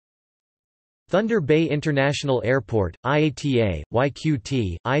Thunder Bay International Airport, IATA,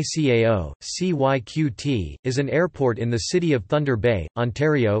 YQT, ICAO, CYQT, is an airport in the city of Thunder Bay,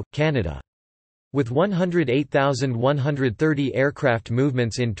 Ontario, Canada. With 108,130 aircraft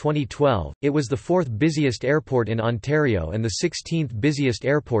movements in 2012, it was the fourth busiest airport in Ontario and the 16th busiest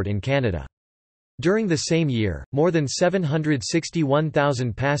airport in Canada. During the same year, more than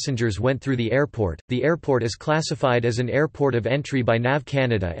 761,000 passengers went through the airport. The airport is classified as an airport of entry by NAV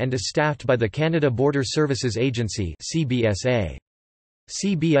Canada and is staffed by the Canada Border Services Agency (CBSA).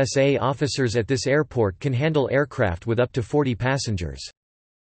 CBSA officers at this airport can handle aircraft with up to 40 passengers.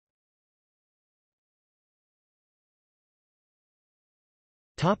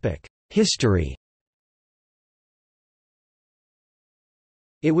 Topic: History.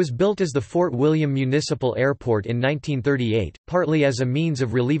 It was built as the Fort William Municipal Airport in 1938, partly as a means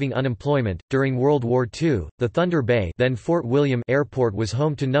of relieving unemployment. During World War II, the Thunder Bay, then Fort William Airport was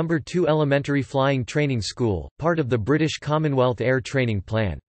home to No. 2 Elementary Flying Training School, part of the British Commonwealth Air Training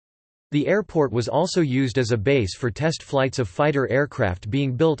Plan. The airport was also used as a base for test flights of fighter aircraft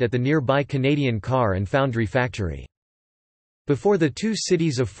being built at the nearby Canadian Car and Foundry Factory. Before the two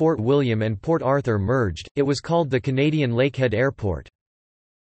cities of Fort William and Port Arthur merged, it was called the Canadian Lakehead Airport.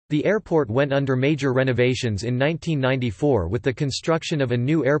 The airport went under major renovations in 1994 with the construction of a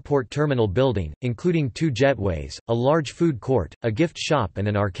new airport terminal building, including 2 jetways, a large food court, a gift shop and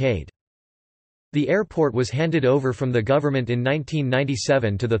an arcade. The airport was handed over from the government in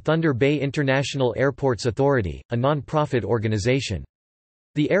 1997 to the Thunder Bay International Airports Authority, a non-profit organization.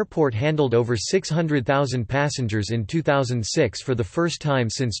 The airport handled over 600,000 passengers in 2006 for the first time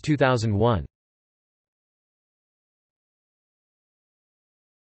since 2001.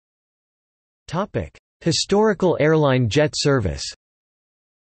 Historical airline jet service.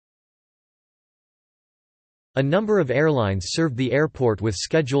 A number of airlines served the airport with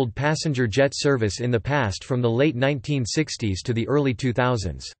scheduled passenger jet service in the past from the late 1960s to the early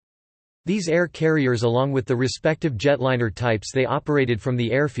 2000s. These air carriers along with the respective jetliner types they operated from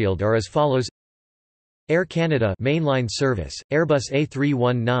the airfield are as follows: Air Canada mainline service, Airbus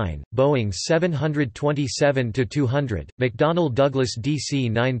A319, Boeing 727-200, McDonnell Douglas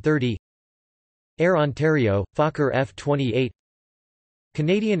DC-930. Air Ontario, Fokker F-28.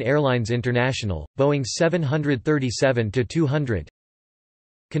 Canadian Airlines International, Boeing 737-200.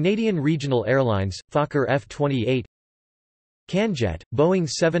 Canadian Regional Airlines, Fokker F-28. CanJet, Boeing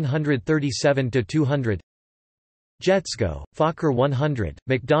 737-200. Jetsco, Fokker 100,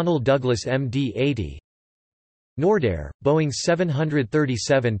 McDonnell Douglas MD-80. Nordair, Boeing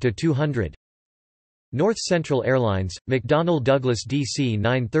 737-200. North Central Airlines, McDonnell Douglas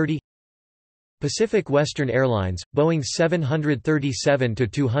DC-930. Pacific Western Airlines, Boeing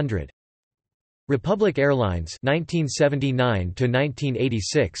 737-200. Republic Airlines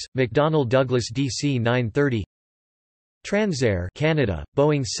 1979-1986, McDonnell Douglas DC-930. Transair Canada,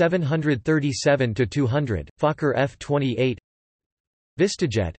 Boeing 737-200, Fokker F-28.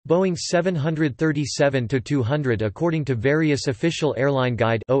 VistaJet, Boeing 737-200. According to various official Airline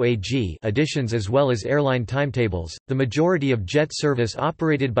Guide (OAG) editions as well as airline timetables, the majority of jet service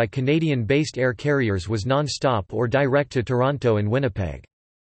operated by Canadian-based air carriers was non-stop or direct to Toronto and Winnipeg.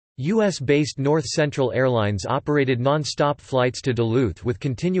 U.S.-based North Central Airlines operated non-stop flights to Duluth with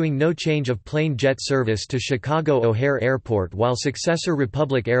continuing no change of plane jet service to Chicago O'Hare Airport, while successor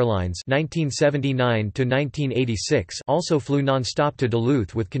Republic Airlines (1979–1986) also flew non-stop to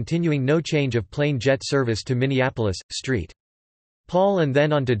Duluth with continuing no change of plane jet service to Minneapolis, St. Paul and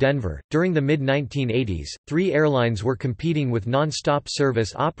then on to Denver. During the mid-1980s, 3 airlines were competing with non-stop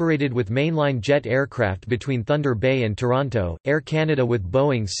service operated with mainline jet aircraft between Thunder Bay and Toronto: Air Canada with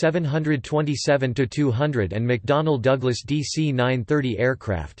Boeing 727-200 and McDonnell Douglas DC-930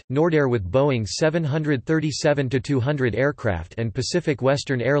 aircraft, Nordair with Boeing 737-200 aircraft and Pacific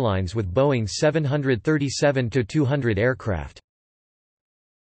Western Airlines with Boeing 737-200 aircraft.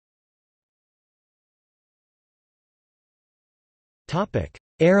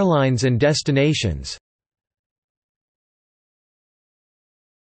 Airlines and destinations.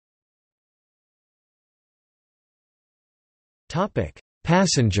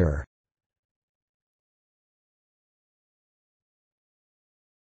 Passenger.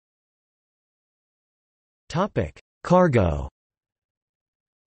 Cargo.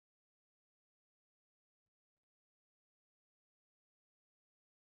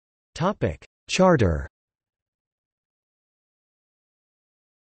 Charter.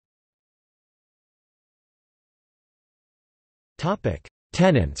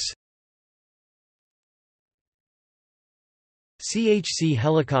 Tenants. CHC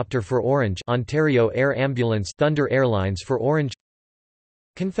Helicopter for Orange, Ontario Air Ambulance, Thunder Airlines for Orange.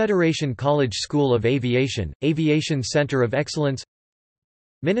 Confederation College School of Aviation, Aviation Center of Excellence.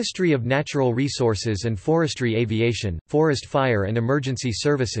 Ministry of Natural Resources and Forestry Aviation, Forest Fire and Emergency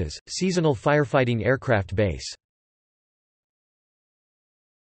Services, Seasonal Firefighting Aircraft Base.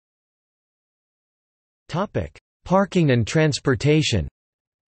 Parking and transportation.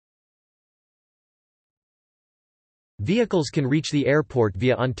 Vehicles can reach the airport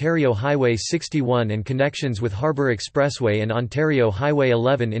via Ontario Highway 61 and connections with Harbour Expressway and Ontario Highway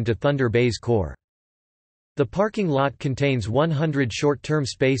 11 into Thunder Bay's core. The parking lot contains 100 short-term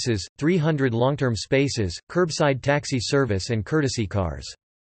spaces, 300 long-term spaces, curbside taxi service and courtesy cars.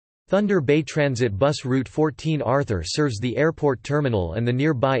 Thunder Bay Transit Bus Route 14 Arthur serves the airport terminal and the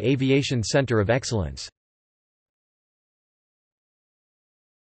nearby Aviation Center of Excellence.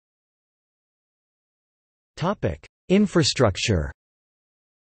 Infrastructure.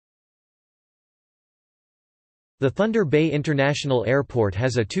 The Thunder Bay International Airport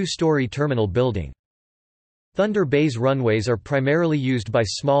has a two-story terminal building. Thunder Bay's runways are primarily used by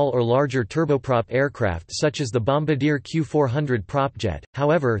small or larger turboprop aircraft such as the Bombardier Q400 propjet,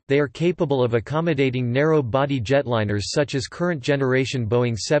 however, they are capable of accommodating narrow-body jetliners such as current-generation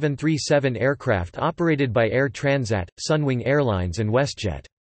Boeing 737 aircraft operated by Air Transat, Sunwing Airlines and WestJet.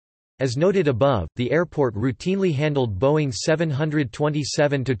 As noted above, the airport routinely handled Boeing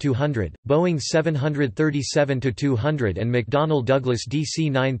 727-200, Boeing 737-200 and McDonnell Douglas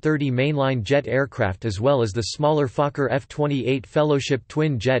DC-930 mainline jet aircraft as well as the smaller Fokker F-28 Fellowship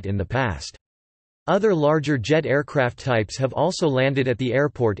twin jet in the past. Other larger jet aircraft types have also landed at the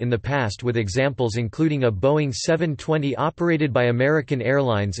airport in the past, with examples including a Boeing 720 operated by American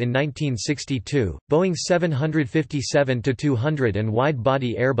Airlines in 1962, Boeing 757-200 and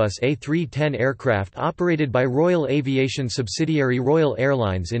wide-body Airbus A310 aircraft operated by Royal Aviation subsidiary Royal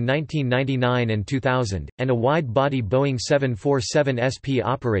Airlines in 1999 and 2000, and a wide-body Boeing 747 SP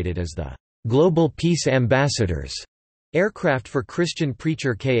operated as the Global Peace Ambassadors aircraft for Christian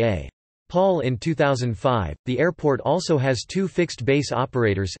preacher K.A. Paul in 2005. The airport also has two fixed base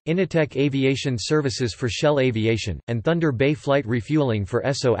operators, Initech Aviation Services for Shell Aviation, and Thunder Bay Flight Refueling for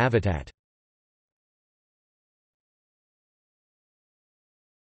Esso Avitat.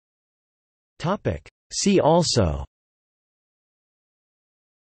 See also: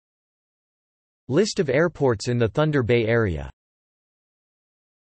 List of airports in the Thunder Bay area.